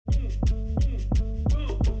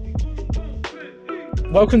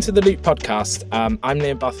Welcome to the Loop podcast. I'm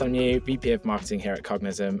Liam Bartholomew, VP of Marketing here at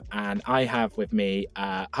Cognism, and I have with me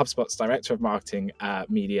HubSpot's Director of Marketing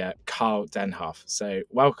Media, Kyle Denhoff. So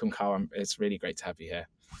welcome, Kyle. It's really great to have you here.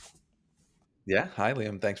 Yeah. Hi,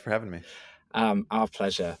 Liam. Thanks for having me. Our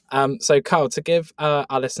pleasure. So Kyle, to give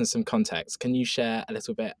our listeners some context, can you share a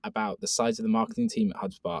little bit about the size of the marketing team at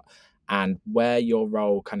HubSpot and where your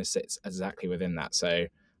role kind of sits exactly within that? So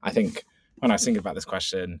I think when I was thinking about this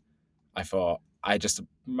question, I thought I just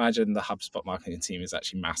imagine the HubSpot marketing team is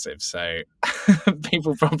actually massive. So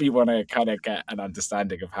people probably want to kind of get an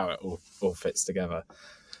understanding of how it all fits together.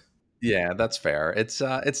 Yeah, that's fair. It's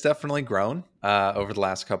definitely grown over the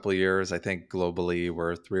last couple of years. I think globally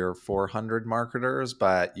we're 300 or 400 marketers,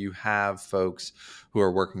 but you have folks who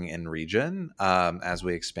are working in region as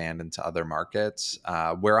we expand into other markets.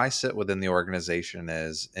 Where I sit within the organization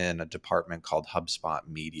is in a department called HubSpot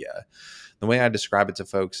Media. The way I describe it to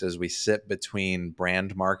folks is we sit between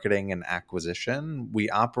brand marketing and acquisition. We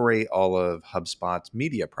operate all of HubSpot's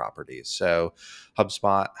media properties. So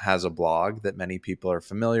HubSpot has a blog that many people are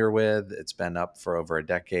familiar with. It's been up for over a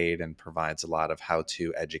decade and provides a lot of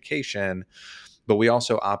how-to education. But we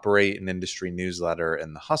also operate an industry newsletter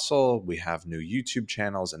in The Hustle. We have new YouTube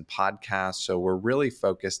channels and podcasts. So we're really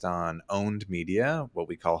focused on owned media, what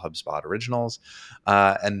we call HubSpot Originals,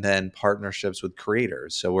 and then partnerships with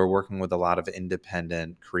creators. So we're working with a lot of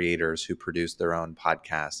independent creators who produce their own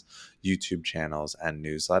podcasts, YouTube channels, and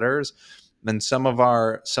newsletters. And some of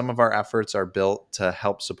our efforts are built to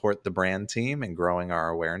help support the brand team and growing our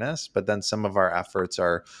awareness, but then some of our efforts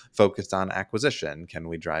are focused on acquisition. Can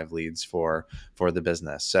we drive leads for the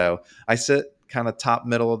business? So I sit kind of top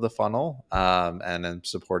middle of the funnel, and I'm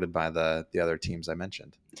supported by the other teams I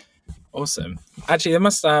mentioned. Awesome. Actually, it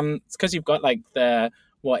must it's because you've got like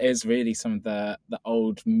what is really some of the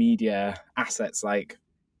old media assets like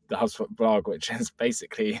the HubSpot blog, which is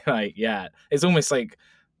basically like, yeah, it's almost like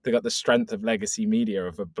they got the strength of legacy media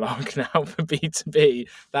of a blog now for B2B.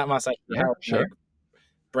 That must actually Sure, help sure.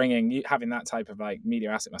 having that type of like media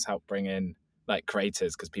asset must help bring in like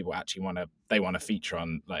creators because people actually want to feature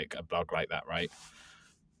on like a blog like that, right?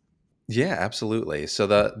 Yeah, absolutely. So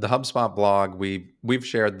the HubSpot blog, we've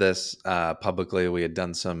shared this publicly. We had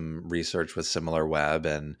done some research with SimilarWeb,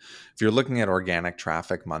 and if you're looking at organic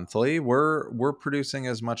traffic monthly, we're producing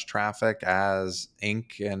as much traffic as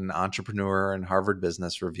Inc. and Entrepreneur and Harvard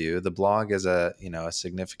Business Review. The blog is a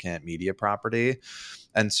significant media property,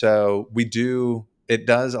 and so it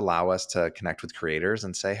does allow us to connect with creators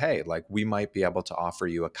and say, hey, like we might be able to offer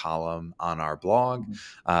you a column on our blog.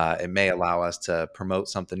 Mhm. It may allow us to promote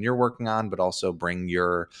something you're working on, but also bring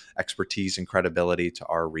your expertise and credibility to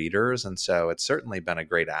our readers. And so it's certainly been a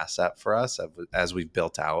great asset for us as we've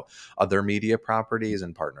built out other media properties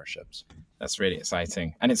and partnerships. That's really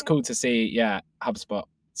exciting. And it's cool to see, yeah, HubSpot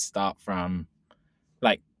start from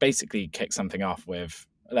like basically kick something off with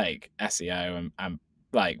like SEO and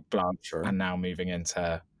like blogs Sure. and now moving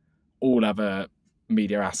into all other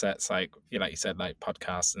media assets like you said, like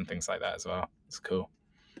podcasts and things like that as well. It's cool.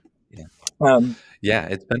 Yeah. Um, Yeah,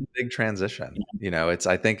 it's been a big transition.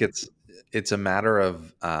 I think it's a matter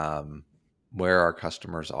of where our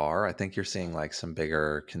customers are. I think you're seeing like some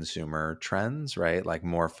bigger consumer trends, right? Like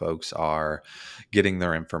more folks are getting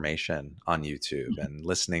their information on YouTube and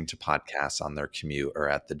listening to podcasts on their commute or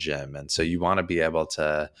at the gym. And so you want to be able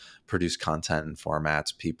to produce content in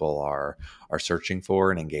formats people are searching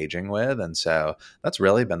for and engaging with. And so that's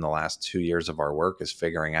really been the last 2 years of our work is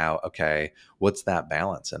figuring out, okay, what's that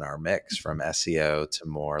balance in our mix from SEO to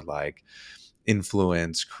more like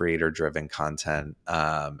influence creator driven content,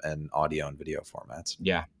 and audio and video formats.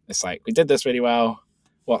 yeah, it's like we did this really well.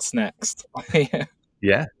 What's next?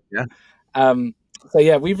 Yeah. Yeah. Um, so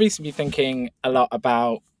yeah, we've recently been thinking a lot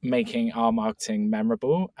about making our marketing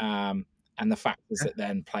memorable, and the factors that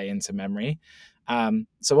then play into memory.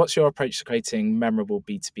 So what's your approach to creating memorable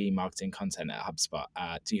B2B marketing content at HubSpot?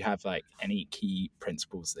 Do you have like any key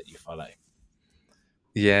principles that you follow?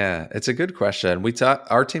 Yeah, it's a good question.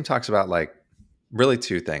 Our team talks about like really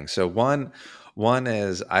two things. So one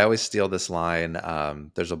is I always steal this line.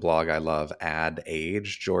 There's a blog I love, Ad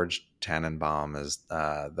Age. George Tannenbaum is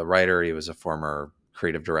the writer. He was a former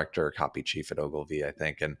creative director, copy chief at Ogilvy, I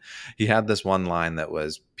think. And he had this one line that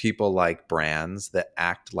was people like brands that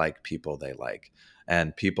act like people they like.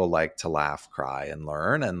 And people like to laugh, cry, and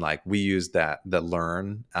learn. And like we use the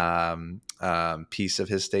learn piece of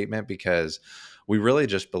his statement because we really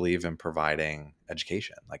just believe in providing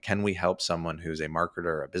education. Like, can we help someone who's a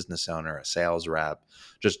marketer, a business owner, a sales rep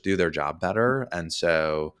just do their job better? And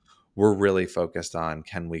so we're really focused on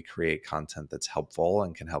can we create content that's helpful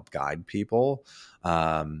and can help guide people.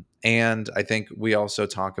 And I think we also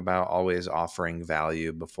talk about always offering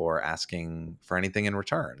value before asking for anything in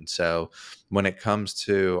return. So when it comes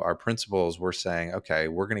to our principles, we're saying, okay,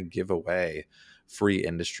 we're going to give away free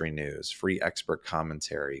industry news, free expert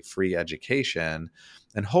commentary, free education.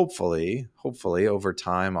 And hopefully over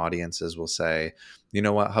time, audiences will say, you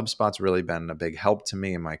know what, HubSpot's really been a big help to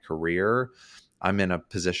me in my career. I'm in a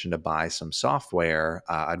position to buy some software.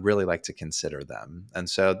 I'd really like to consider them. And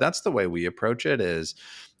so that's the way we approach it is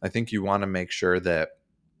I think you want to make sure that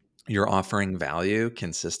you're offering value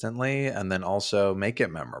consistently and then also make it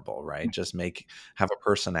memorable, right? Just have a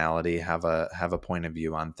personality, have a point of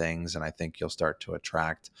view on things, and I think you'll start to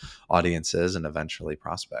attract audiences and eventually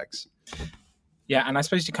prospects. Yeah, and I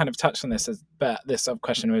suppose you kind of touched on this, but this sort of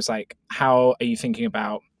question was like, how are you thinking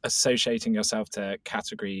about associating yourself to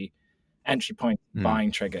category entry point Mm,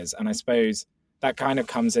 buying triggers? And I suppose that kind of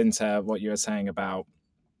comes into what you were saying about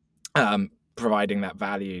providing that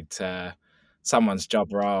value to someone's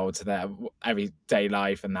job role, to their everyday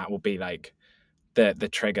life, and that will be like the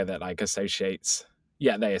trigger that like associates.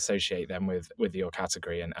 Yeah, they associate them with your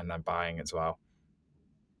category and then buying as well.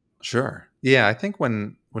 sure. Yeah, I think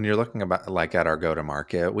when you're looking about like at our go to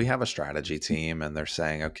market, we have a strategy team and they're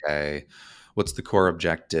saying, okay, what's the core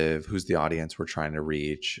objective? Who's the audience we're trying to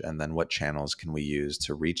reach? And then what channels can we use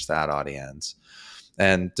to reach that audience?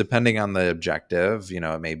 And depending on the objective,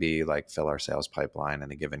 it may be like fill our sales pipeline in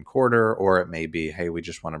a given quarter, or it may be, hey, we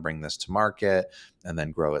just want to bring this to market and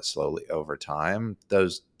then grow it slowly over time.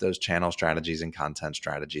 Those channel strategies and content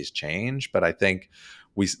strategies change, but I think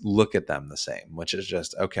we look at them the same, which is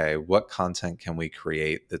just, okay, what content can we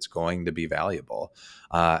create that's going to be valuable?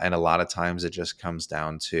 And a lot of times it just comes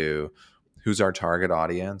down to who's our target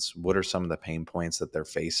audience? What are some of the pain points that they're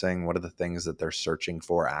facing? What are the things that they're searching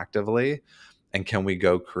for actively? And can we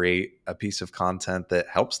go create a piece of content that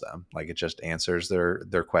helps them, like it just answers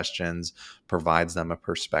their questions, provides them a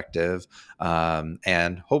perspective,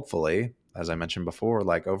 and hopefully, as I mentioned before,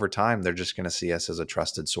 like over time they're just going to see us as a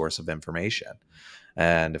trusted source of information.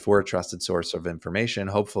 And if we're a trusted source of information,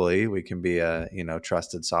 hopefully we can be a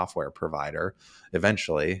trusted software provider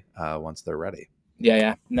eventually, once they're ready. Yeah,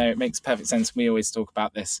 yeah. No, it makes perfect sense. We always talk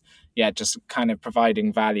about this. Yeah, just kind of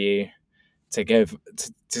providing value to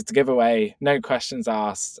give away, no questions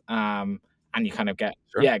asked, and you kind of get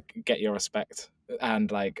Sure. get your respect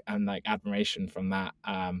and admiration from that,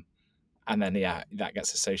 and then yeah, that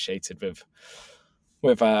gets associated with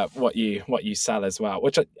what you sell as well,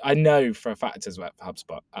 which I know for a fact has worked for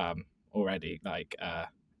HubSpot already.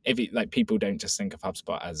 If you, like people don't just think of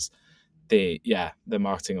HubSpot as the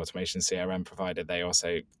marketing automation CRM provider, they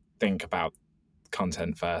also think about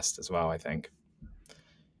content first as well, I think.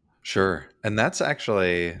 Sure. And that's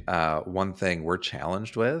actually one thing we're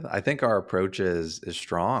challenged with. I think our approach is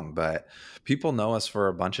strong, but people know us for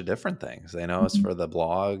a bunch of different things. They know us Mhm. for the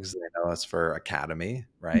blogs, they know us for Academy,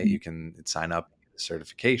 right? Mhm. You can sign up, get a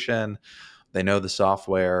certification, they know the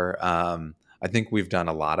software. I think we've done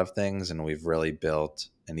a lot of things and we've really built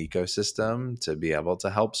an ecosystem to be able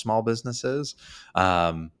to help small businesses.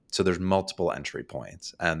 So there's multiple entry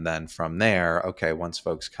points. And then from there, okay, once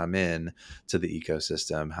folks come in to the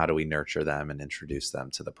ecosystem, how do we nurture them and introduce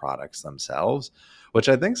them to the products themselves? Which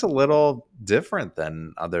I think is a little different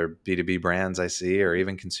than other B2B brands I see, or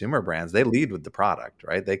even consumer brands. They lead with the product,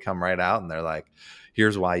 right? They come right out and they're like,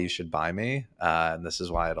 here's why you should buy me. And this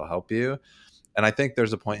is why it'll help you. And I think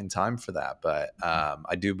there's a point in time for that, but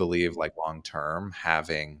I do believe like long term,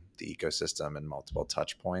 having the ecosystem and multiple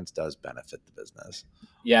touch points does benefit the business.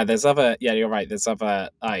 Yeah, you're right. There's other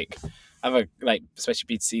like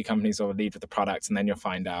especially B2C companies will lead with the product and then you'll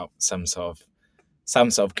find out some sort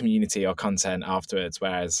of community or content afterwards.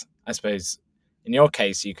 Whereas I suppose in your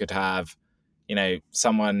case you could have,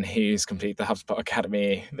 someone who's completed the HubSpot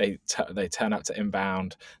Academy, they turn up to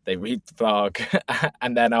inbound, they read the blog,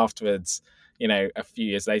 and then afterwards, a few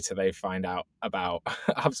years later they find out about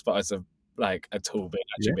HubSpot as a tool actually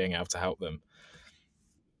Yeah. being able to help them.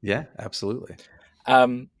 Yeah, absolutely.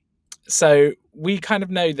 Um, so we kind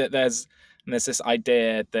of know that there's this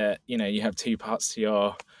idea that you have two parts to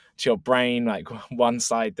your brain, like one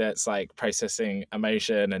side that's like processing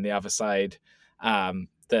emotion and the other side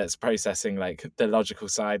that's processing like the logical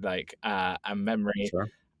side, and memory, Sure.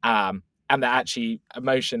 and that actually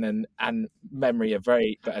emotion and memory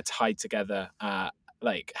are tied together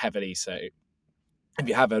like heavily. So if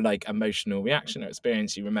you have a like emotional reaction or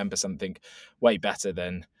experience, you remember something way better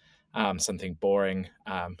than something boring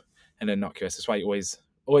and innocuous. That's why you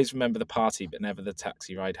always remember the party, but never the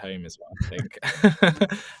taxi ride home as well, I think.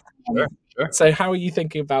 Sure. um, Sure. so, how are you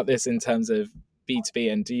thinking about this in terms of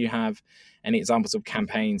B2B? And do you have any examples of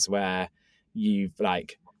campaigns where you've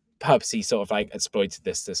like purposely sort of like exploited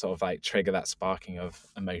this to sort of like trigger that sparking of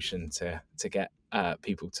emotion to get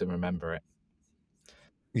people to remember it.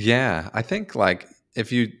 Yeah, I think like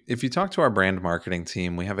if you talk to our brand marketing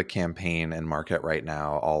team, we have a campaign in market right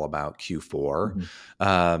now all about Q4,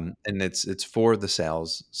 Mhm. and it's for the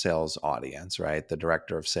sales audience, right? The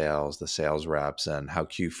director of sales, the sales reps, and how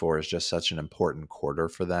Q4 is just such an important quarter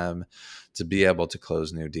for them to be able to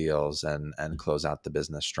close new deals and close out the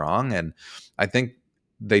business strong. And I think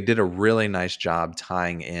they did a really nice job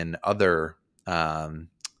tying in um,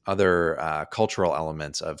 other cultural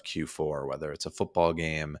elements of Q4, whether it's a football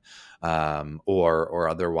game or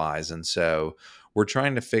otherwise. And so we're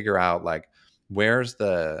trying to figure out like where's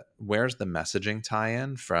the messaging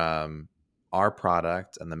tie-in from our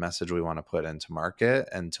product and the message we want to put into market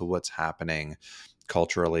and to what's happening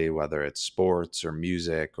culturally, whether it's sports or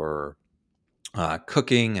music or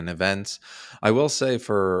cooking and events. I will say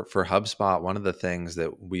for HubSpot, one of the things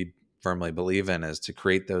that we firmly believe in is to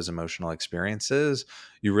create those emotional experiences.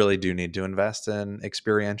 You really do need to invest in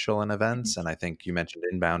experiential and Mhm. events. And I think you mentioned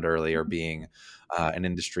Inbound earlier being an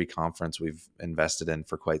industry conference we've invested in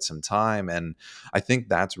for quite some time. And I think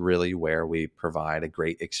that's really where we provide a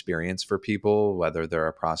great experience for people, whether they're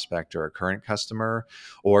a prospect or a current customer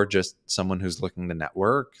or just someone who's looking to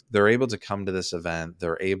network. They're able to come to this event.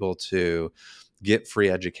 They're able to get free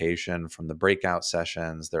education from the breakout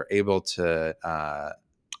sessions. They're able to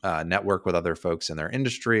network with other folks in their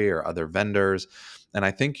industry or other vendors. And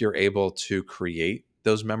I think you're able to create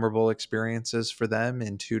those memorable experiences for them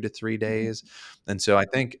in 2 to 3 days. Mhm. And so I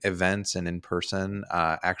think events and in person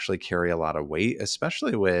actually carry a lot of weight,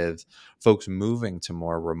 especially with folks moving to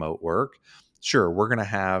more remote work. Sure, we're going to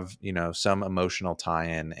have, some emotional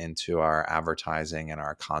tie-in into our advertising and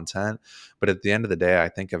our content, but at the end of the day, I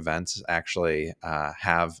think events actually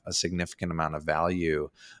have a significant amount of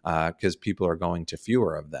value because people are going to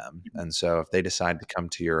fewer of them. And so if they decide to come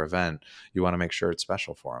to your event, you want to make sure it's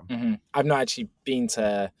special for them. I've not actually been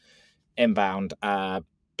to Inbound,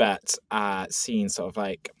 but seen sort of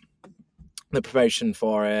like the promotion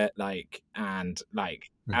for it, like, and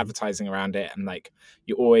like Mhm. advertising around it, and like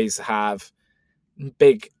you always have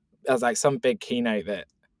big, there's like some big keynote that,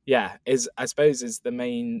 yeah, is, I suppose, is the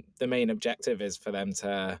main objective is for them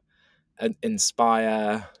to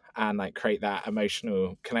inspire and like create that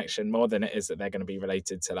emotional connection more than it is that they're going to be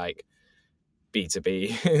related to like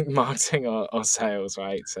B2B marketing or sales,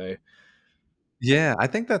 right? So Yeah, I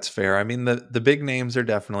think that's fair. I mean, the big names are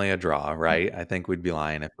definitely a draw, right? I think we'd be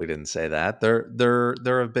lying if we didn't say that.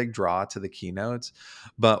 They're a big draw to the keynotes,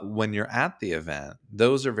 but when you're at the event,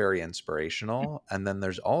 those are very inspirational. And then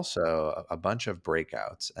there's also a bunch of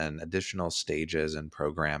breakouts and additional stages and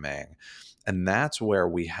programming. And that's where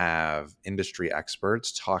we have industry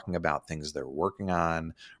experts talking about things they're working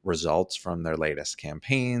on, results from their latest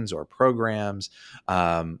campaigns or programs.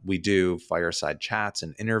 We do fireside chats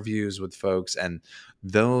and interviews with folks, and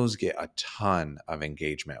those get a ton of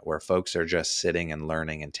engagement where folks are just sitting and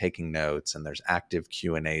learning and taking notes, and there's active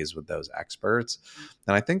Q&As with those experts.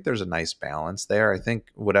 And I think there's a nice balance there. I think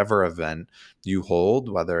whatever event you hold,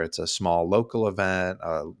 whether it's a small local event,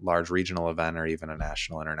 a large regional event, or even a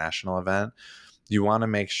national international event, you want to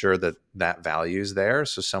make sure that that value is there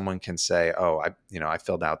so someone can say, oh, I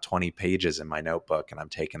filled out 20 pages in my notebook and I'm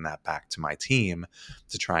taking that back to my team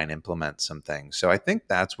to try and implement some things. So I think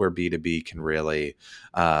that's where B2B can really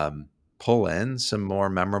pull in some more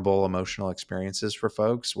memorable emotional experiences for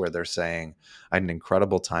folks where they're saying, I had an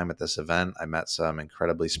incredible time at this event, I met some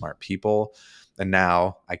incredibly smart people, and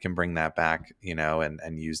now I can bring that back,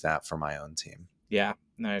 and use that for my own team. yeah,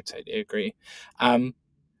 no, totally agree. Um,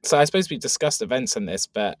 so I suppose we discussed events in this,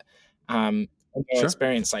 but in your Sure.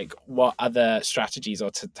 experience, like what other strategies or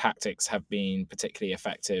tactics have been particularly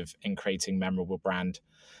effective in creating memorable brand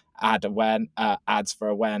ads for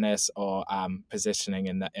awareness or positioning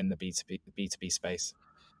in the B2B space?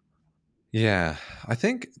 Yeah, I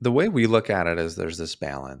think the way we look at it is there's this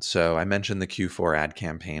balance. So I mentioned the Q4 ad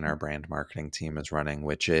campaign our brand marketing team is running,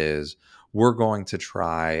 which is we're going to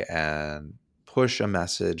try and push a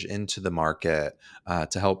message into the market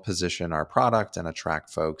to help position our product and attract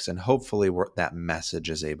folks. And hopefully that message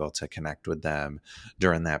is able to connect with them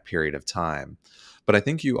during that period of time. But I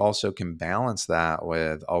think you also can balance that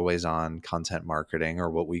with always on content marketing or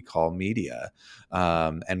what we call media,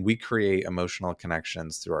 and we create emotional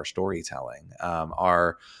connections through our storytelling.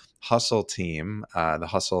 Our Hustle team, the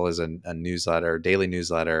Hustle is a newsletter, daily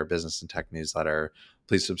newsletter, business and tech newsletter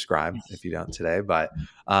please subscribe if you don't today. But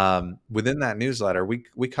within that newsletter,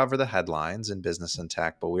 we cover the headlines in business and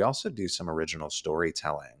tech, but we also do some original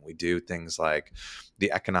storytelling. We do things like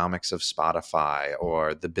the economics of Spotify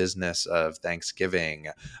or the business of Thanksgiving.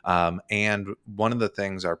 And one of the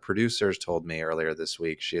things our producers told me earlier this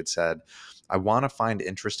week, she had said, I want to find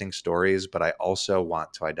interesting stories, but I also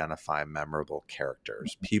want to identify memorable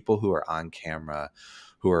characters, people who are on camera,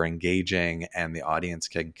 who are engaging and the audience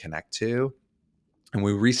can connect to. And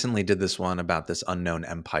we recently did this one about this unknown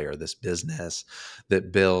empire, this business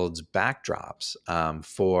that builds backdrops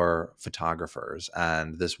for photographers.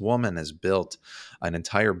 And this woman has built an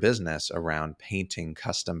entire business around painting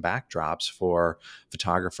custom backdrops for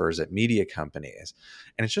photographers at media companies.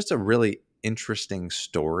 And it's just a really interesting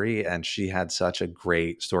story. And she had such a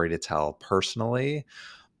great story to tell personally,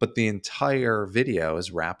 but the entire video is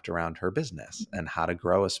wrapped around her business and how to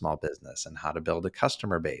grow a small business and how to build a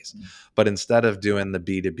customer base. But instead of doing the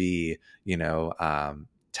B2B,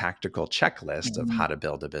 tactical checklist of Mhm. how to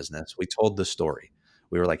build a business, we told the story.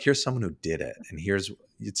 We were like, here's someone who did it. And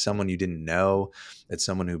it's someone you didn't know. It's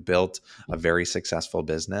someone who built a very successful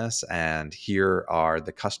business. And here are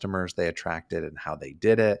the customers they attracted and how they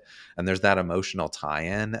did it. And there's that emotional tie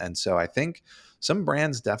in. And so I think some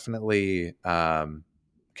brands definitely,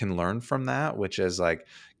 can learn from that, which is like,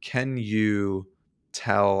 can you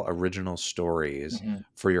tell original stories Mhm.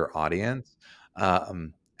 for your audience,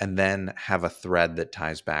 and then have a thread that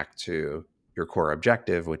ties back to your core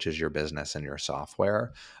objective, which is your business and your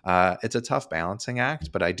software. It's a tough balancing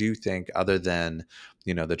act, but I do think other than,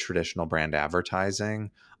 the traditional brand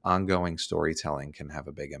advertising, ongoing storytelling can have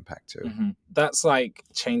a big impact too. That's like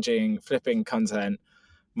flipping content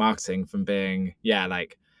marketing from being, yeah,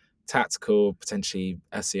 like tactical, potentially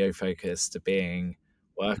SEO focused, to being Mhm.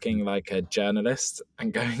 working like a journalist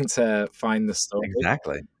and going to find the story.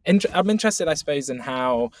 Exactly. I'm interested, I suppose, in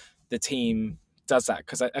how the team does that,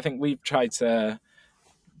 because I think we've tried to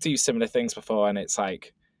do similar things before, and it's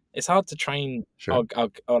like it's hard to train Sure.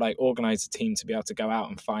 or like organize a team to be able to go out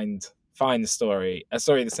and find a story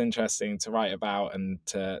that's interesting to write about and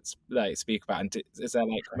to like speak about. And is there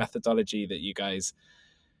like Sure. methodology that you guys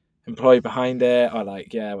employ behind it, or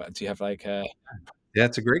like, yeah, do you have like a Yeah,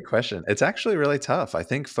 it's a great question. It's actually really tough. I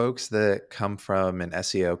think folks that come from an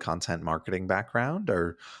SEO content marketing background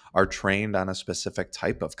are trained on a specific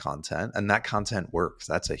type of content, and that content works.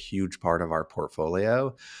 That's a huge part of our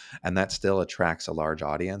portfolio, and that still attracts a large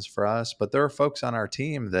audience for us. But there are folks on our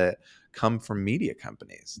team that come from media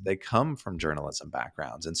companies. They come from journalism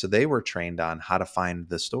backgrounds, and so they were trained on how to find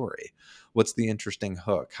the story. What's the interesting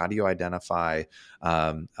hook? How do you identify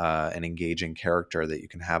an engaging character that you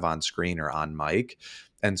can have on screen or on mic?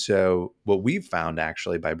 And so, what we've found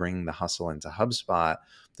actually by bringing the hustle into HubSpot,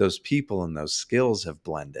 those people and those skills have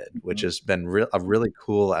blended, which has been a really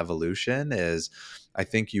cool evolution. Is I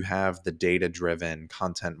think you have the data driven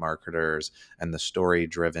content marketers and the story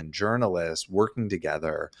driven journalists working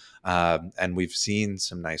together. And we've seen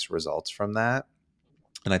some nice results from that.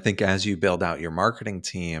 And I think as you build out your marketing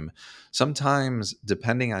team, sometimes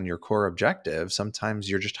depending on your core objective, sometimes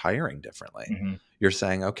you're just hiring differently. Mhm. You're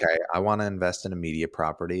saying, okay, I want to invest in a media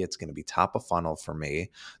property. It's going to be top of funnel for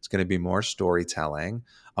me. It's going to be more storytelling.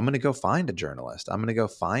 I'm going to go find a journalist. I'm going to go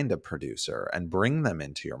find a producer and bring them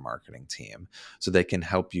into your marketing team so they can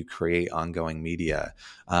help you create ongoing media,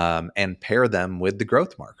 and pair them with the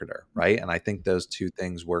growth marketer, right? And I think those two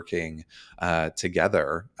things working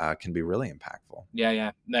together can be really impactful. Yeah,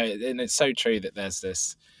 yeah. No, and it's so true that there's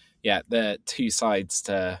this, yeah, the two sides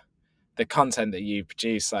to the content that you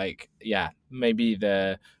produce. Like, yeah, maybe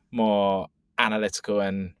the more analytical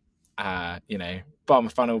and bottom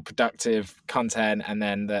of funnel productive content, and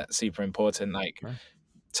then the super important like Right.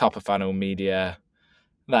 top of funnel media,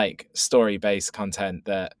 like story based content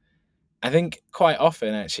that I think quite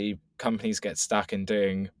often actually companies get stuck in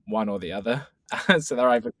doing one or the other. So they're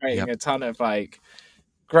either creating Yep. a ton of like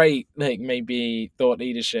great, like maybe thought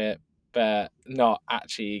leadership, but not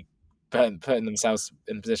actually putting themselves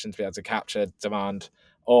in a position to be able to capture demand,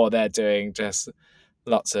 or they're doing just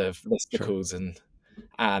lots of Sure. listicles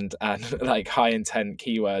and like high intent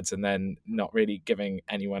keywords, and then not really giving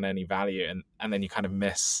anyone any value, and then you kind of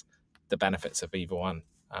miss the benefits of either one.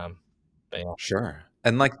 Um, but yeah. Sure.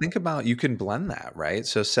 And like think about you can blend that, right?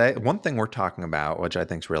 So say one thing we're talking about, which I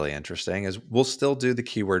think is really interesting, is we'll still do the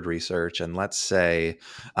keyword research. And let's say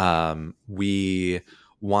we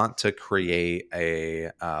want to create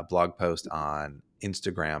a blog post on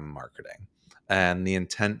Instagram marketing. And the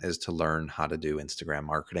intent is to learn how to do Instagram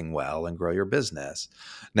marketing well and grow your business.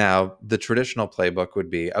 Now, the traditional playbook would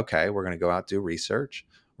be okay, we're going to go out, do research.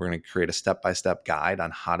 We're going to create a step-by-step guide on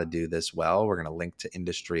how to do this well. We're going to link to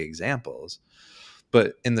industry examples.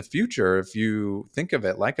 But in the future, if you think of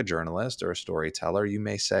it like a journalist or a storyteller, you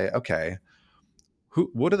may say, okay,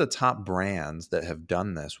 what are the top brands that have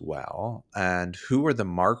done this well? And who are the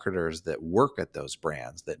marketers that work at those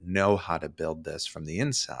brands that know how to build this from the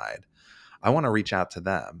inside? I want to reach out to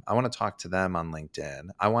them. I want to talk to them on LinkedIn.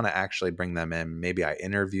 I want to actually bring them in. Maybe I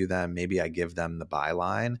interview them. Maybe I give them the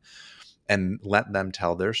byline and let them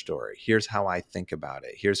tell their story. Here's how I think about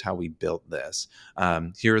it. Here's how we built this.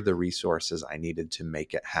 Here are the resources I needed to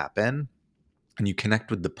make it happen. And you connect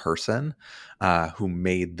with the person who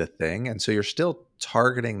made the thing. And so you're still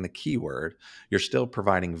targeting the keyword. You're still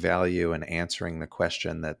providing value and answering the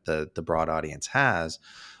question that the broad audience has.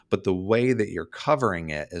 But the way that you're covering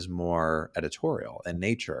it is more editorial in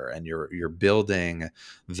nature, and you're building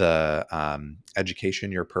the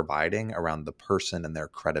education you're providing around the person and their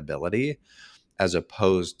credibility, as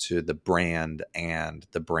opposed to the brand and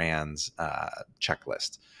the brand's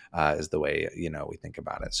checklist, is the way we think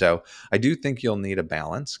about it. So I do think you'll need a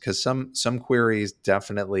balance, because some queries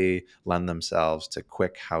definitely lend themselves to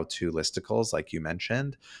quick how-to listicles, like you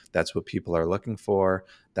mentioned. That's what people are looking for.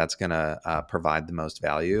 That's going to provide the most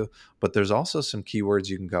value. But there's also some keywords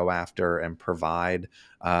you can go after and provide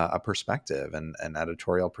a perspective and an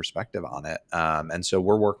editorial perspective on it. And so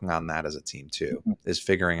we're working on that as a team too, is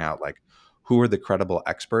figuring out like, who are the credible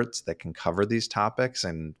experts that can cover these topics,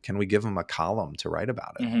 and can we give them a column to write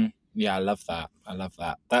about it? Mm-hmm. Yeah, I love that. I love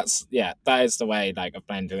that. That is the way like of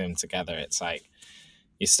blending them together. It's like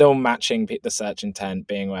you're still matching the search intent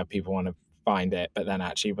being where people want to find it, but then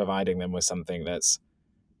actually providing them with something that's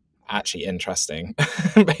actually interesting,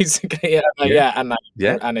 basically. Yeah, Yeah. and like,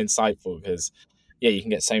 Yeah. and insightful, because you can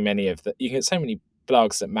get so many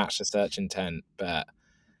blogs that match the search intent, but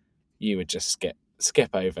you would just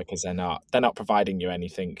skip over because they're not providing you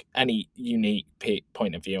any unique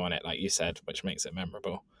point of view on it, like you said, which makes it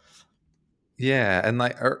memorable. Yeah, and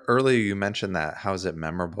like earlier you mentioned that, how is it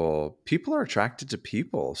memorable? People are attracted to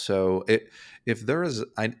people. So if there is,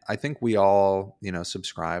 I think we all,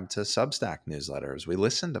 subscribe to Substack newsletters. We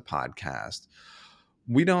listen to podcasts.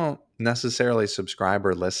 We don't necessarily subscribe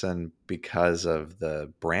or listen because of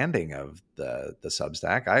the branding of the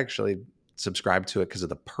Substack. I actually subscribe to it because of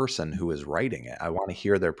the person who is writing it. I want to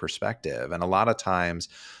hear their perspective. And a lot of times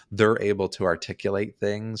they're able to articulate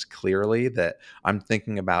things clearly that I'm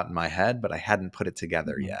thinking about in my head, but I hadn't put it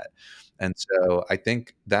together Mhm. yet. And so I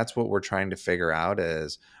think that's what we're trying to figure out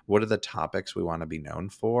is, what are the topics we want to be known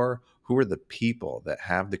for? Who are the people that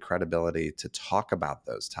have the credibility to talk about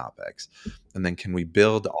those topics? And then can we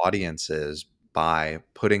build audiences by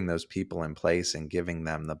putting those people in place and giving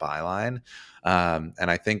them the byline? And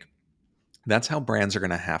I think that's how brands are going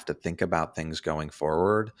to have to think about things going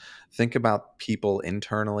forward. Think about people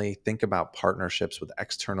internally, think about partnerships with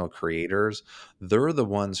external creators. They're the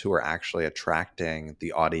ones who are actually attracting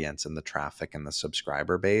the audience and the traffic and the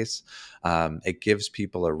subscriber base. It gives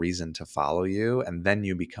people a reason to follow you, and then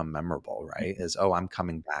you become memorable, right? Is, oh, I'm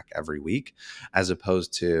coming back every week, as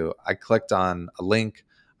opposed to, I clicked on a link,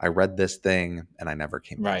 I read this thing, and I never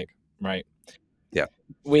came Right, back. right. Yeah.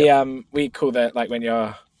 Yeah. We call that, like, when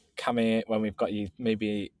you're coming, when we've got you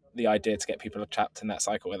maybe the idea to get people trapped in that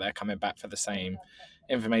cycle where they're coming back for the same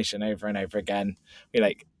information over and over again. We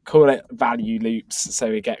like call it value loops,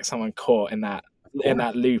 so we get someone caught Of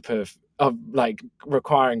course. loop of like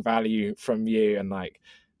requiring value from you, and like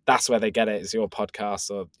that's where they get it, is your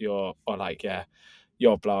podcast or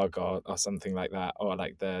your blog or something like that, or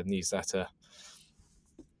like the newsletter.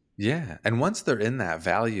 Yeah, and once they're in that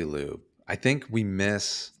value loop, I think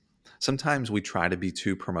sometimes we try to be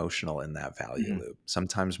too promotional in that value Mhm. loop.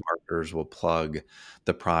 Sometimes marketers will plug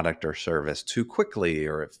the product or service too quickly,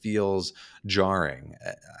 or it feels jarring.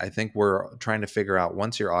 I think we're trying to figure out,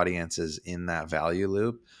 once your audience is in that value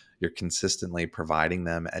loop, you're consistently providing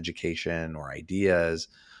them education or ideas.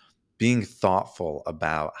 Being thoughtful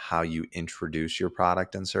about how you introduce your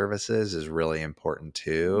product and services is really important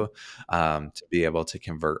too, to be able to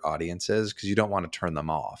convert audiences, because you don't want to turn them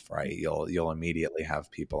off, right? You'll immediately have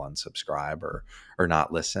people unsubscribe or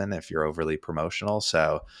not listen if you're overly promotional.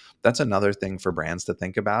 So that's another thing for brands to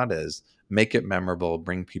think about, is make it memorable,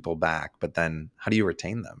 bring people back, but then how do you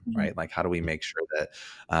retain them, Mhm. right? Like, how do we make sure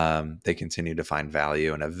that they continue to find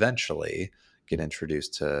value and eventually get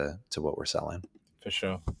introduced to what we're selling? For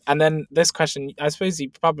sure. And then this question, I suppose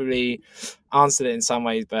you probably answered it in some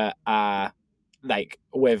ways, but like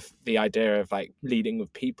with the idea of like leading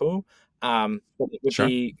with people, it would Sure.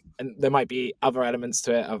 be, and there might be other elements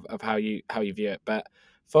to it of how you view it, but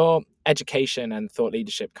for education and thought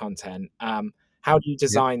leadership content, How do you Yep.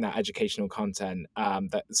 design that educational content,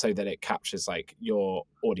 that so that it captures like your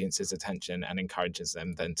audience's attention and encourages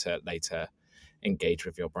them then to later engage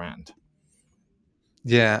with your brand?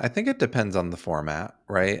 Yeah, I think it depends on the format,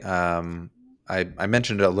 right? I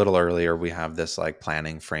mentioned it a little earlier. We have this like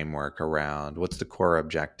planning framework around what's the core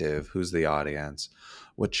objective, who's the audience,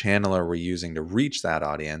 what channel are we using to reach that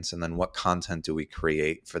audience, and then what content do we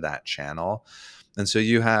create for that channel. And so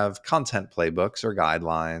you have content playbooks or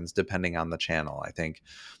guidelines depending on the channel. I think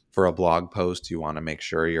for a blog post, you want to make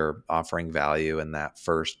sure you're offering value in that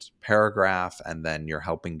first paragraph, and then you're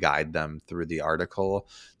helping guide them through the article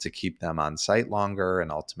to keep them on site longer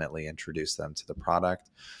and ultimately introduce them to the product.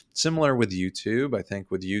 Similar with YouTube, I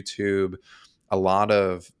think with YouTube, a lot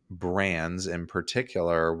of brands in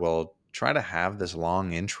particular will try to have this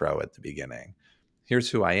long intro at the beginning. Here's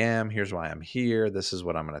who I am, here's why I'm here, this is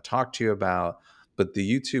what I'm going to talk to you about. But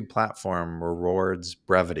the YouTube platform rewards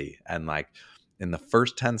brevity and like in the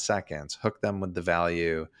first 10 seconds, hook them with the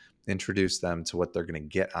value, introduce them to what they're going to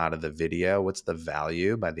get out of the video. What's the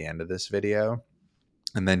value by the end of this video?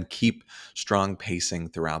 And then keep strong pacing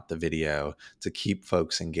throughout the video to keep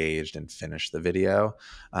folks engaged and finish the video.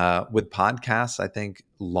 With podcasts, I think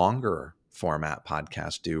longer format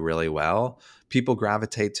podcasts do really well. People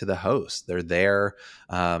gravitate to the host. They're there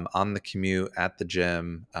on the commute at the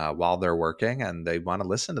gym while they're working, and they want to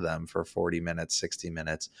listen to them for 40 minutes, 60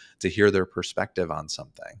 minutes to hear their perspective on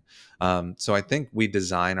something. So I think we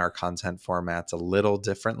design our content formats a little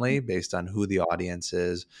differently based on who the audience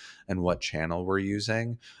is and what channel we're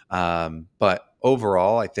using. But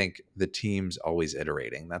overall, I think the team's always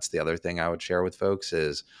iterating. That's the other thing I would share with folks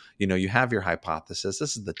is, you have your hypothesis.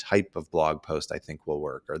 This is the type of blog post I think will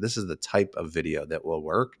work, or this is the type of video that will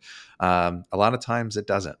work. A lot of times it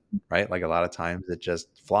doesn't, right? Like a lot of times it just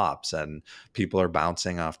flops and people are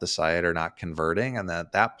bouncing off the site or not converting. And then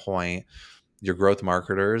at that point, your growth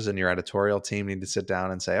marketers and your editorial team need to sit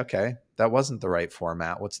down and say, okay, that wasn't the right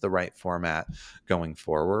format. What's the right format going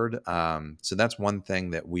forward? So that's one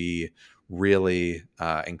thing that we really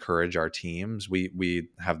encourage our teams. We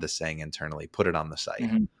have this saying internally: put it on the site.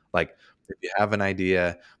 Mhm. Like if you have an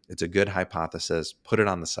idea, it's a good hypothesis, put it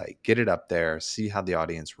on the site, get it up there, see how the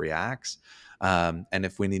audience reacts, and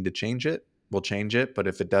if we need to change it, we'll change it. But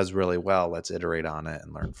if it does really well, let's iterate on it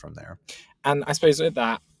and learn from there. And I suppose with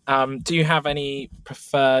that, do you have any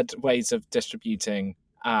preferred ways of distributing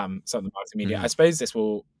some of the marketing media? I Mhm. suppose this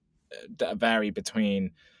will vary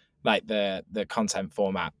between like the content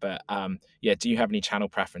format, but yeah, do you have any channel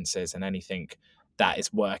preferences and anything that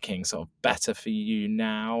is working sort of better for you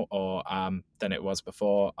now or than it was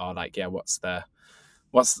before? Or like, yeah, what's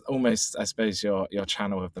almost I suppose your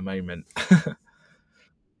channel of the moment?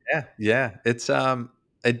 Yeah, yeah.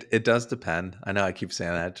 It does depend. I know I keep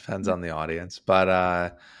saying that. It depends on the audience, but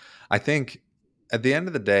I think at the end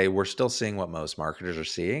of the day, we're still seeing what most marketers are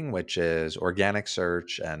seeing, which is organic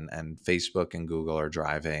search and Facebook and Google are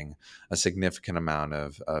driving a significant amount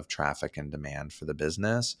of traffic and demand for the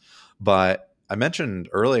business. But I mentioned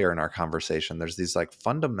earlier in our conversation, there's these like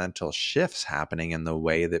fundamental shifts happening in the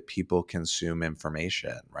way that people consume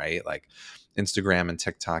information, right? Like Instagram and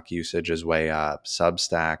TikTok usage is way up.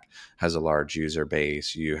 Substack has a large user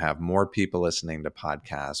base. You have more people listening to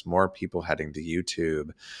podcasts, more people heading to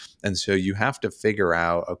YouTube. And so you have to figure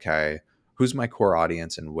out, okay, who's my core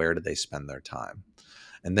audience and where do they spend their time?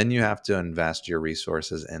 And then you have to invest your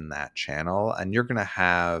resources in that channel. And you're going to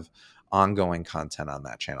have ongoing content on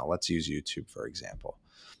that channel. Let's use YouTube, for example.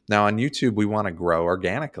 Now, on YouTube, we want to grow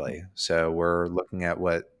organically. So we're looking at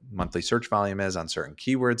what monthly search volume is on certain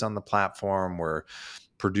keywords on the platform. We're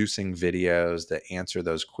producing videos that answer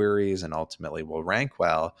those queries and ultimately will rank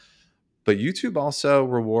well. But YouTube also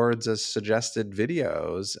rewards us suggested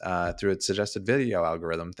videos through its suggested video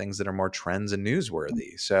algorithm, things that are more trends and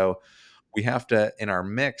newsworthy. So we have to, in our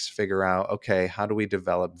mix, figure out, okay, how do we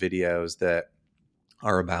develop videos that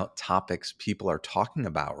are about topics people are talking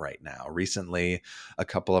about right now. Recently, a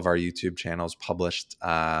couple of our YouTube channels published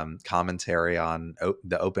commentary on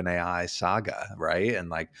the OpenAI saga, right? And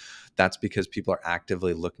like that's because people are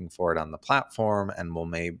actively looking for it on the platform and will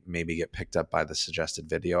maybe get picked up by the suggested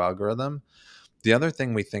video algorithm. The other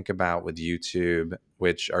thing we think about with YouTube,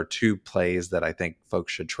 which are two plays that I think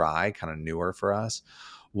folks should try, kind of newer for us.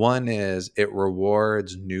 One is it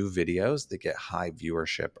rewards new videos that get high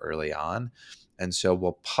viewership early on. And so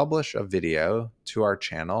we'll publish a video to our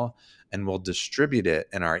channel and we'll distribute it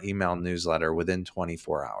in our email newsletter within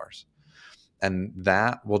 24 hours. And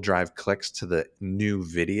that will drive clicks to the new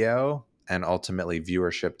video and ultimately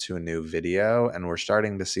viewership to a new video. And we're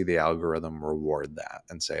starting to see the algorithm reward that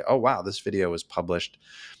and say, oh, wow, this video was published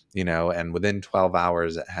and within 12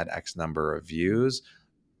 hours it had X number of views.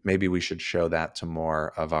 Maybe we should show that to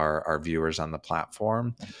more of our viewers on the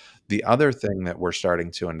platform. The other thing that we're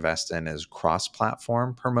starting to invest in is cross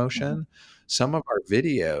platform Mhm. promotion. Some of our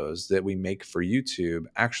videos that we make for YouTube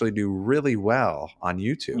actually do really well on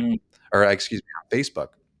YouTube, Mm, or excuse me, on Facebook.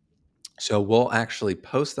 So we'll actually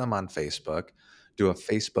post them on Facebook, do a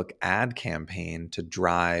Facebook ad campaign to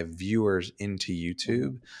drive viewers into mhm,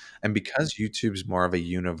 YouTube. And because YouTube's more of a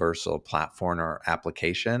universal platform or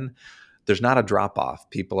application, there's not a drop off.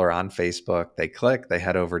 People are on Facebook, they click, they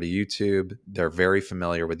head over to YouTube, they're very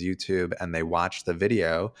familiar with YouTube, and they watch the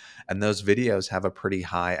video. And those videos have a pretty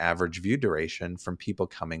high average view duration from people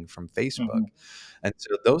coming from Facebook. mhm. And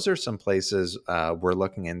so those are some places we're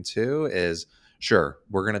looking into. Is sure,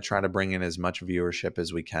 we're going to try to bring in as much viewership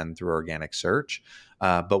as we can through organic search,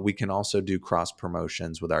 but we can also do cross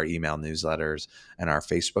promotions with our email newsletters and our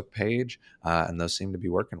Facebook page, and those seem to be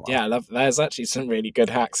working Yeah, well. I love there's actually some really good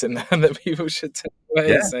hacks in there that people should take away.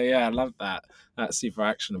 Yeah. So yeah, I love that. That's super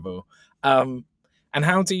actionable. Um, and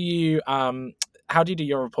how do you do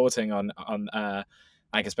your reporting on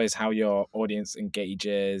like I suppose how your audience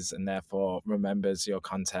engages and therefore remembers your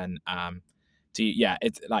content? Yeah,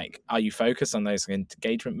 it's like are you focused on those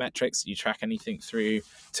engagement metrics? Do you track anything through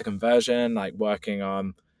to conversion, like working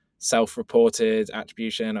on self-reported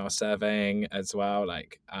attribution or surveying as well?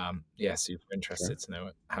 Like, yeah, super interested Sure. to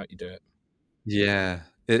know how you do it. Yeah,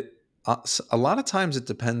 a lot of times it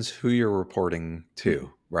depends who you're reporting Mm,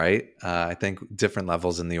 to, right? I think different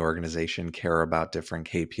levels in the organization care about different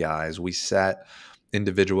KPIs. We set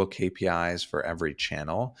individual KPIs for every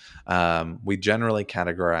channel. We generally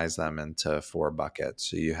categorize them into four buckets.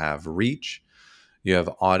 So you have reach, you have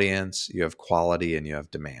audience, you have quality, and you have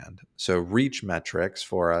demand. So reach metrics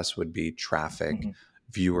for us would be traffic, mhm,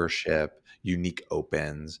 viewership, unique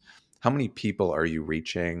opens. How many people are you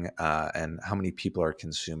reaching, and how many people are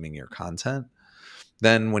consuming your content?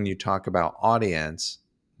 Then, when you talk about audience,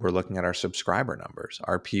 we're looking at our subscriber numbers.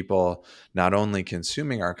 Are people not only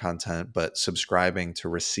consuming our content, but subscribing to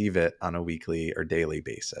receive it on a weekly or daily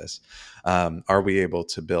basis? Are we able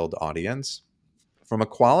to build audience? From a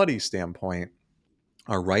quality standpoint,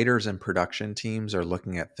 our writers and production teams are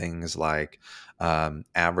looking at things like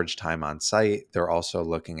average time on site. They're also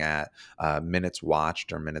looking at minutes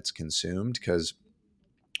watched or minutes consumed, because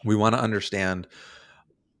we want to understand,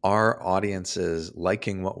 are audiences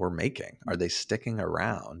liking what we're making? Are they sticking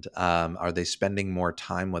around? Are they spending more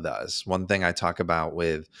time with us? One thing I talk about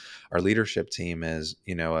with our leadership team is,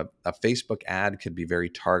 a Facebook ad could be very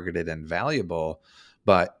targeted and valuable,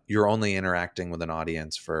 but you're only interacting with an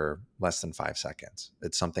audience for less than 5 seconds.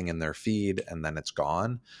 It's something in their feed and then it's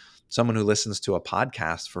gone. Someone who listens to a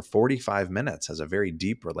podcast for 45 minutes has a very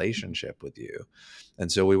deep mhm. relationship with you. And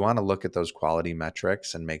so we want to look at those quality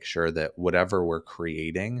metrics and make sure that whatever we're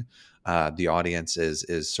creating, the audience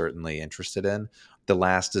is certainly interested in. The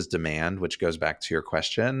last is demand, which goes back to your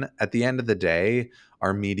question. At the end of the day,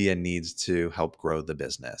 our media needs to help grow the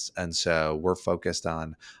business. And so we're focused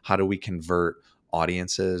on how do we convert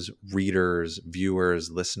audiences, readers,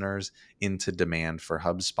 viewers, listeners into demand for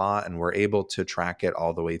HubSpot. And we're able to track it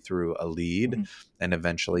all the way through a lead Mhm. and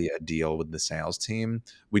eventually a deal with the sales team.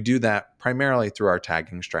 We do that primarily through our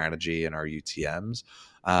tagging strategy and our UTMs.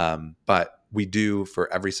 But we do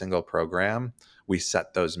for every single program, we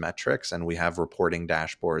set those metrics and we have reporting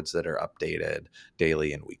dashboards that are updated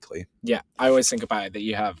daily and weekly. Yeah, I always think about it that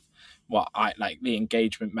you have what I like the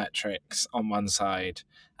engagement metrics on one side,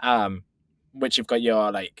 um, which you've got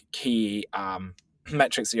your like key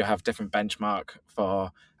metrics that you have different benchmark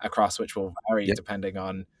for across, which will vary Yep. depending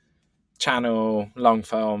on channel, long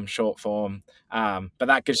form, short form. But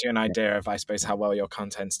that gives you an idea of, I suppose, how well your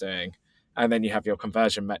content's doing. And then you have your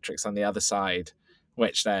conversion metrics on the other side,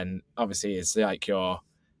 which then obviously is like your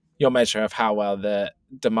measure of how well the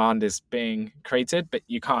demand is being created, but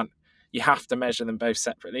you have to measure them both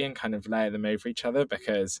separately and kind of layer them over each other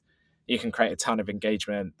because you can create a ton of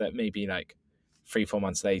engagement that maybe like 3 4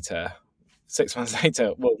 months later 6 months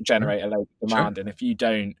later will Sure. generate a low Sure. demand. And if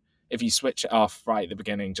you switch it off right at the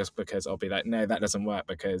beginning just because I'll be like, no, that doesn't work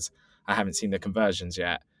because I haven't seen the conversions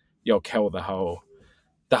yet, you'll kill the whole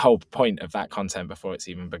point of that content before it's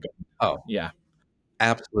even begun. Oh, Yeah.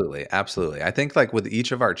 absolutely. Absolutely. I think like with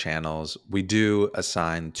each of our channels, we do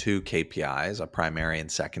assign two KPIs, a primary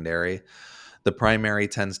and secondary. The primary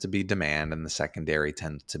tends to be demand and the secondary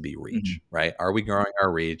tends to be Mhm. reach, right? Are we growing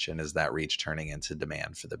our reach and is that reach turning into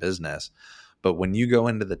demand for the business? But when you go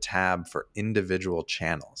into the tab for individual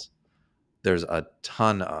channels, there's a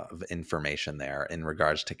ton of information there in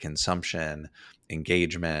regards to consumption,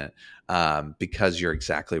 engagement, because you're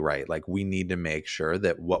exactly right. Like, we need to make sure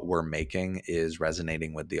that what we're making is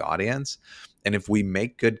resonating with the audience. And if we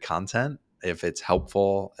make good content, if it's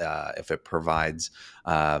helpful, if it provides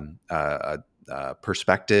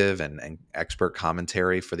perspective and expert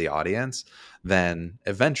commentary for the audience, then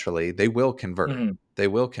eventually they will convert. Mhm. They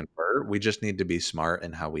will convert. We just need to be smart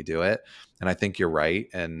in how we do it. And I think you're right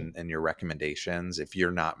in your recommendations. If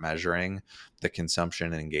you're not measuring the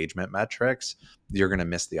consumption and engagement metrics, you're going to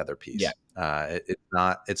miss the other Yeah, piece.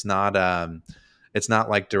 It's not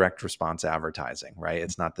like direct response advertising, right?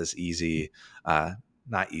 It's not this easy,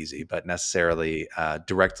 not easy, but necessarily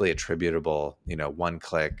directly attributable. One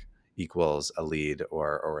click equals a lead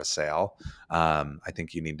or a sale. I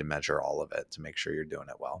think you need to measure all of it to make sure you're doing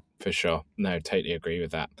it well. for sure. No, totally agree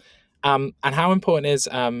with that. And how important is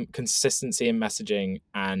consistency in messaging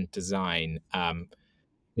and design for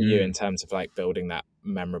you in terms of like building that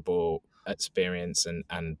memorable experience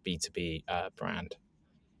and B2B brand?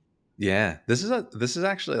 Yeah, this is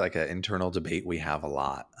actually like an internal debate we have a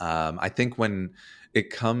lot. I think when it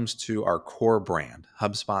comes to our core brand,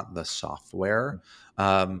 HubSpot, the software,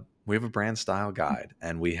 we have a brand style guide,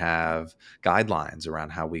 and we have guidelines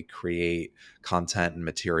around how we create content and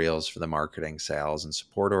materials for the marketing, sales, and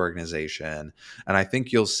support organization. And I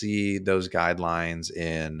think you'll see those guidelines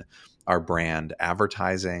in our brand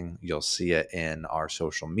advertising. You'll see it in our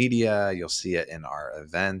social media. You'll see it in our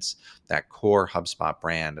events, that core HubSpot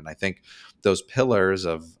brand. And I think those pillars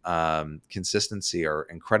of consistency are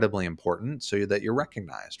incredibly important so that you're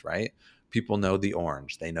recognized, right? People know the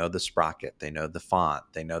orange, they know the sprocket, they know the font,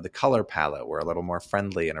 they know the color palette. We're a little more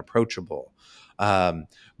friendly and approachable. Um,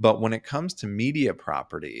 but when it comes to media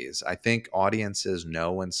properties, I think audiences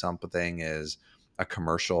know when something is a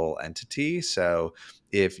commercial entity. So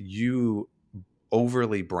if you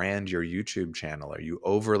overly brand your YouTube channel or you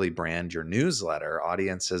overly brand your newsletter,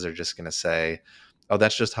 audiences are just going to say, "Oh,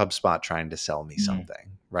 that's just HubSpot trying to sell me Mhm.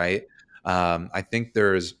 something," right? I think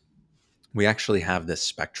we actually have this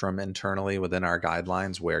spectrum internally within our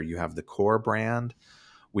guidelines where you have the core brand,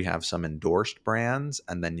 we have some endorsed brands,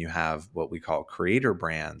 and then you have what we call creator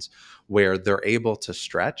brands, where they're able to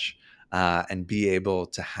stretch and be able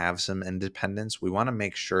to have some independence. We want to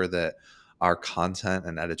make sure that our content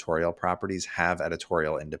and editorial properties have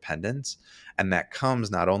editorial independence. And that comes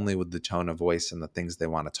not only with the tone of voice and the things they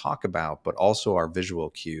want to talk about, but also our visual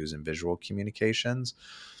cues and visual communications.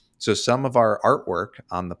 So some of our artwork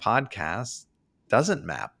on the podcast doesn't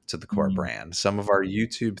map to the core Mhm. brand. Some of our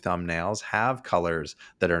YouTube thumbnails have colors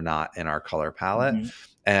that are not in our color palette. Mhm.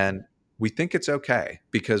 And we think it's okay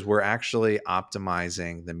because we're actually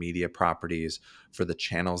optimizing the media properties for the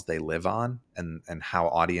channels they live on and how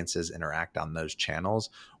audiences interact on those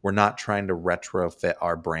channels. We're not trying to retrofit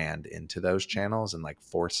our brand into those channels and like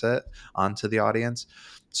force it onto the audience.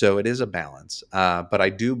 So it is a balance. But I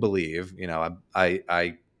do believe,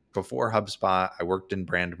 I before HubSpot, I worked in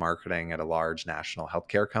brand marketing at a large national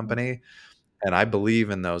healthcare company. And I believe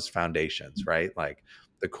in those foundations, right? Like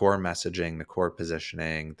the core messaging, the core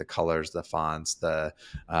positioning, the colors, the fonts, the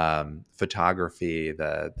photography,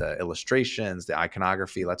 the illustrations, the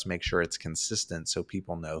iconography. Let's make sure it's consistent so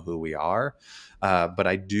people know who we are. But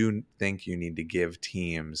I do think you need to give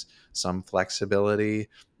teams some flexibility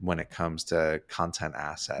when it comes to content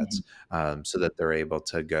assets, Mhm. so that they're able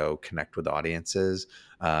to go connect with audiences,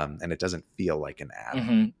 and it doesn't feel like an ad.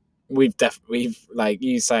 Mhm. We've like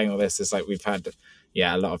you saying all this is like we've had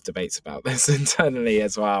a lot of debates about this internally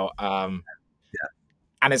as well. And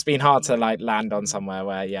it's been hard to like land on somewhere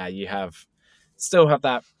where you have still have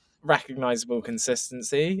that recognizable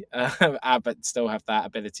consistency, but still have that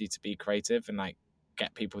ability to be creative and like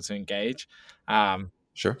get people to engage. Um,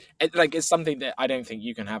 Sure. it's something that I don't think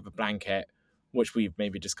you can have a blanket, which we've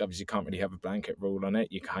maybe discovered you can't really have a blanket rule on it.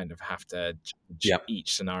 You kind of have to judge Yep.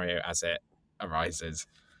 each scenario as it arises.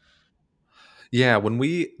 Yeah,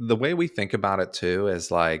 the way we think about it too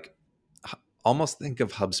is like almost think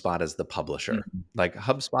of HubSpot as the publisher. Mhm. Like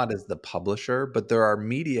HubSpot is the publisher, but there are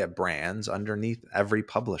media brands underneath every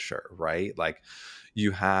publisher, right? Like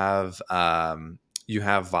you have you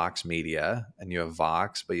have Vox Media and you have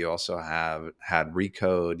Vox, but you also have had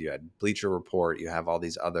Recode, you had Bleacher Report, you have all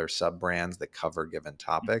these other sub brands that cover given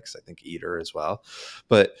topics. I think Eater as well.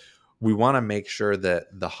 But we want to make sure that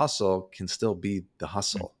the hustle can still be the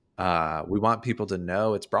hustle. We want people to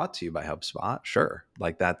know it's brought to you by HubSpot. Sure,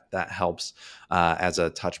 like that helps as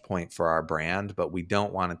a touch point for our brand, but we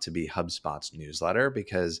don't want it to be HubSpot's newsletter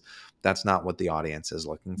because that's not what the audience is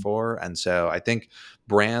looking for. And so I think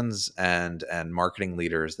brands and marketing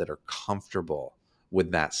leaders that are comfortable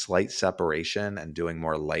with that slight separation and doing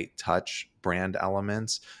more light touch brand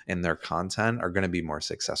elements in their content are going to be more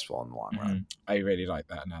successful in the long run. I really like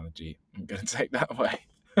that analogy. I'm going to take that away.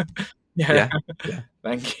 Yeah, Yeah. Yeah.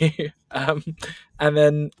 thank you. And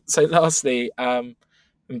then, so lastly, and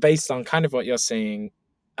based on kind of what you're seeing,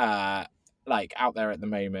 uh, like out there at the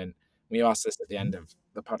moment, we ask this at the Mhm. end of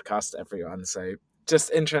the podcast to everyone. So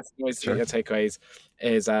just interesting ways to get Sure. your takeaways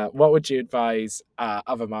is what would you advise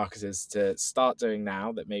other marketers to start doing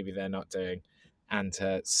now that maybe they're not doing, and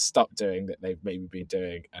to stop doing that they've maybe been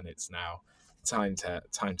doing, and it's now time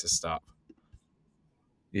to stop.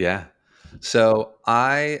 Yeah. So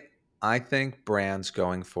I think brands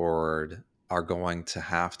going forward are going to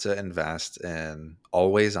have to invest in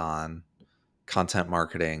always on content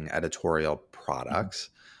marketing editorial Mhm, products.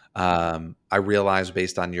 I realize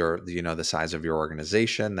based on the size of your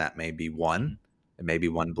organization, that may be mhm, one, it may be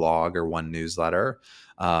one blog or one newsletter,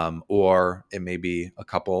 or it may be a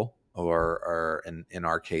couple, or in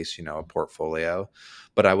our case, a portfolio.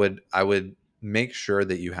 But I would make sure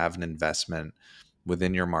that you have an investment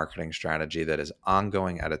within your marketing strategy that is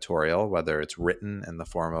ongoing editorial, whether it's written in the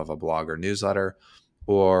form of a blog or newsletter,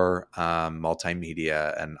 or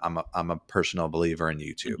multimedia. And I'm a personal believer in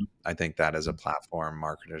YouTube. mhm, I think that is a platform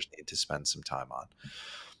marketers need to spend some time on.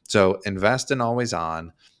 So invest in always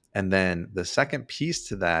on. And then the second piece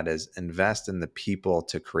to that is invest in the people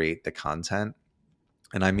to create the content,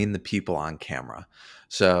 and I mean the people on camera.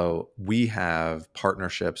 So we have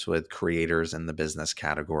partnerships with creators in the business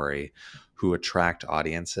category who attract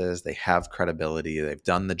audiences. They have credibility. They've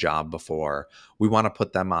done the job before. We want to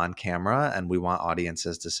put them on camera, and we want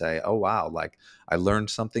audiences to say, oh, wow, like I learned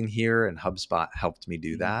something here and HubSpot helped me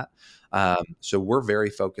do mhm, that. So we're very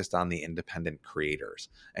focused on the independent creators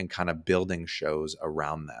and kind of building shows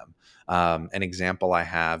around them. An example I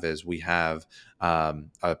have is we have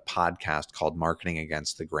a podcast called Marketing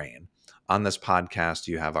Against the Grain. On this podcast,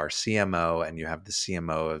 you have our CMO and you have the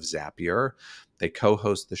CMO of Zapier. They co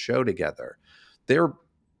host the show together. They're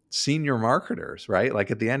senior marketers, right?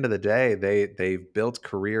 Like at the end of the day, they've built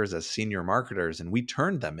careers as senior marketers, and we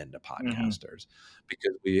turned them into mhm, podcasters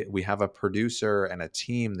because we have a producer and a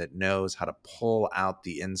team that knows how to pull out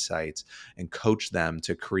the insights and coach them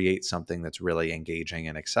to create something that's really engaging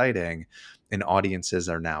and exciting, and audiences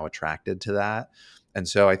are now attracted to that. And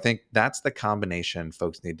so I think that's the combination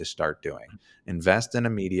folks need to start doing. Invest in a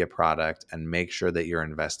media product and make sure that you're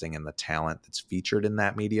investing in the talent that's featured in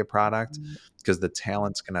that media product, because the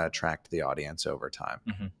talent's going to attract the audience over time.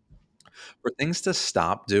 mhm, For things to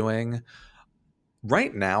stop doing,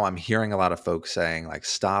 right now I'm hearing a lot of folks saying like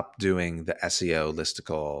stop doing the SEO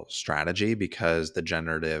listicle strategy because the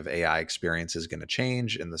generative AI experience is going to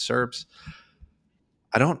change in the SERPs.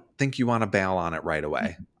 I don't think you want to bail on it right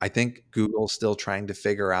away. mhm, I think Google's still trying to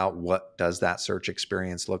figure out what does that search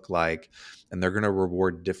experience look like, and they're going to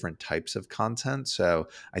reward different types of content. So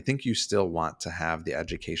I think you still want to have the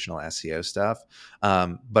educational SEO stuff.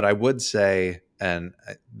 But I would say, and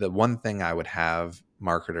the one thing I would have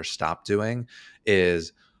marketers stop doing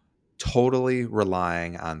is totally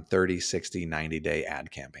relying on 30, 60, 90-day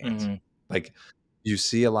ad campaigns. mhm, Like you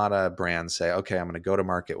see a lot of brands say, okay, I'm going to go to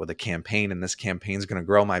market with a campaign and this campaign is going to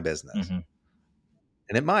grow my business. mhm,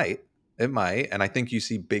 And it might. And I think you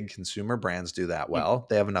see big consumer brands do that mhm, well.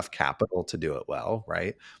 They have enough capital to do it well,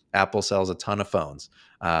 right? Apple sells a ton of phones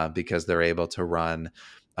because they're able to run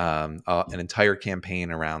an entire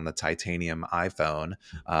campaign around the titanium iPhone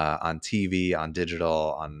on TV, on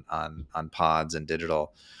digital, on pods and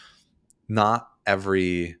digital. Not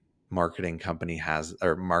every marketing company has,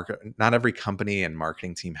 or market not every company and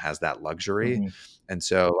marketing team has that luxury. mhm, And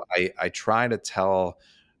so I try to tell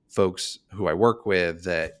folks who I work with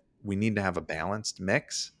that we need to have a balanced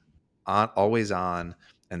mix on always on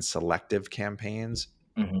and selective campaigns,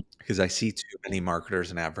 mhm. because I see too many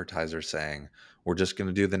marketers and advertisers saying we're just going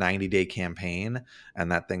to do the 90-day campaign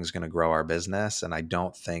and that thing's going to grow our business, and I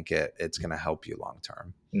don't think it's going to help you long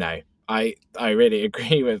term. No, I really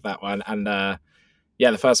agree with that one, and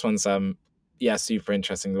yeah, the first one's yeah, super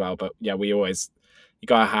interesting as well. But yeah, we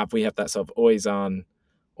have that sort of always on,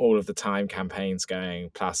 all of the time campaigns going,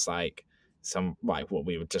 plus like some like what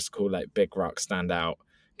we would just call like big rock standout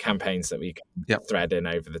campaigns that we can Yep. thread in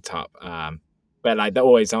over the top. But like the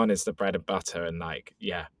always on is the bread and butter, and like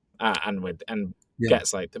yeah, and Yeah.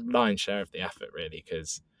 gets like the lion's share of the effort really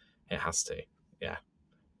because it has to. Yeah.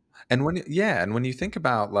 And when you think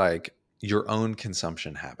about like your own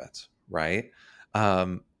consumption habits, right?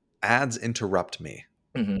 Um, Ads interrupt me,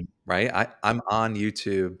 Hmm. right? I'm on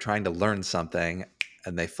YouTube trying to learn something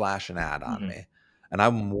and they flash an ad on Hmm. me. And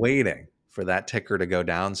I'm waiting for that ticker to go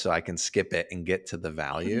down so I can skip it and get to the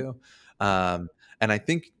Hmm. value. Um, And I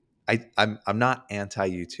think I'm not anti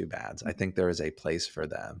YouTube ads. I think there is a place for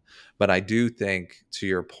them, but I do think, to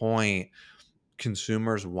your point,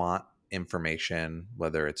 consumers want information,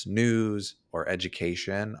 whether it's news or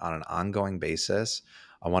education, on an ongoing basis.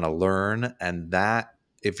 I want to learn. And that,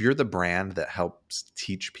 if you're the brand that helps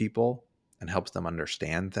teach people and helps them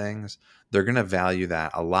understand things, they're going to value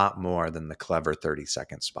that a lot more than the clever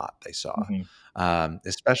 30-second spot they saw, Hmm.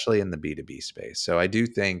 especially in the B2B space. So I do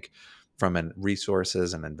think, from a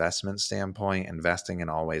resources and investment standpoint, investing in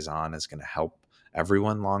always on is going to help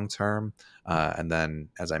everyone long term. And then,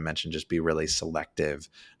 as I mentioned, just be really selective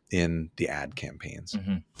in the ad campaigns.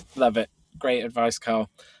 Hmm. Love it. Great advice,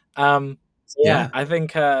 Carl. So yeah, Yeah, I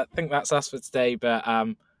think that's us for today. But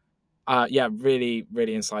yeah, really,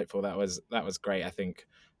 really insightful. That was great. I think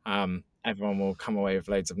everyone will come away with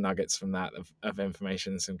loads of nuggets from that of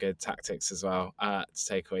information, some good tactics as well to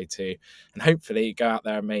take away too, and hopefully go out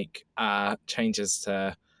there and make changes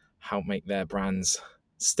to help make their brands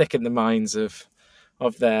stick in the minds of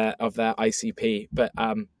their ICP. But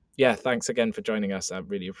yeah, thanks again for joining us. I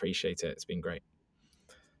really appreciate it. It's been great.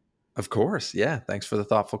 of course. Yeah. Thanks for the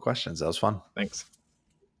thoughtful questions. That was fun. Thanks.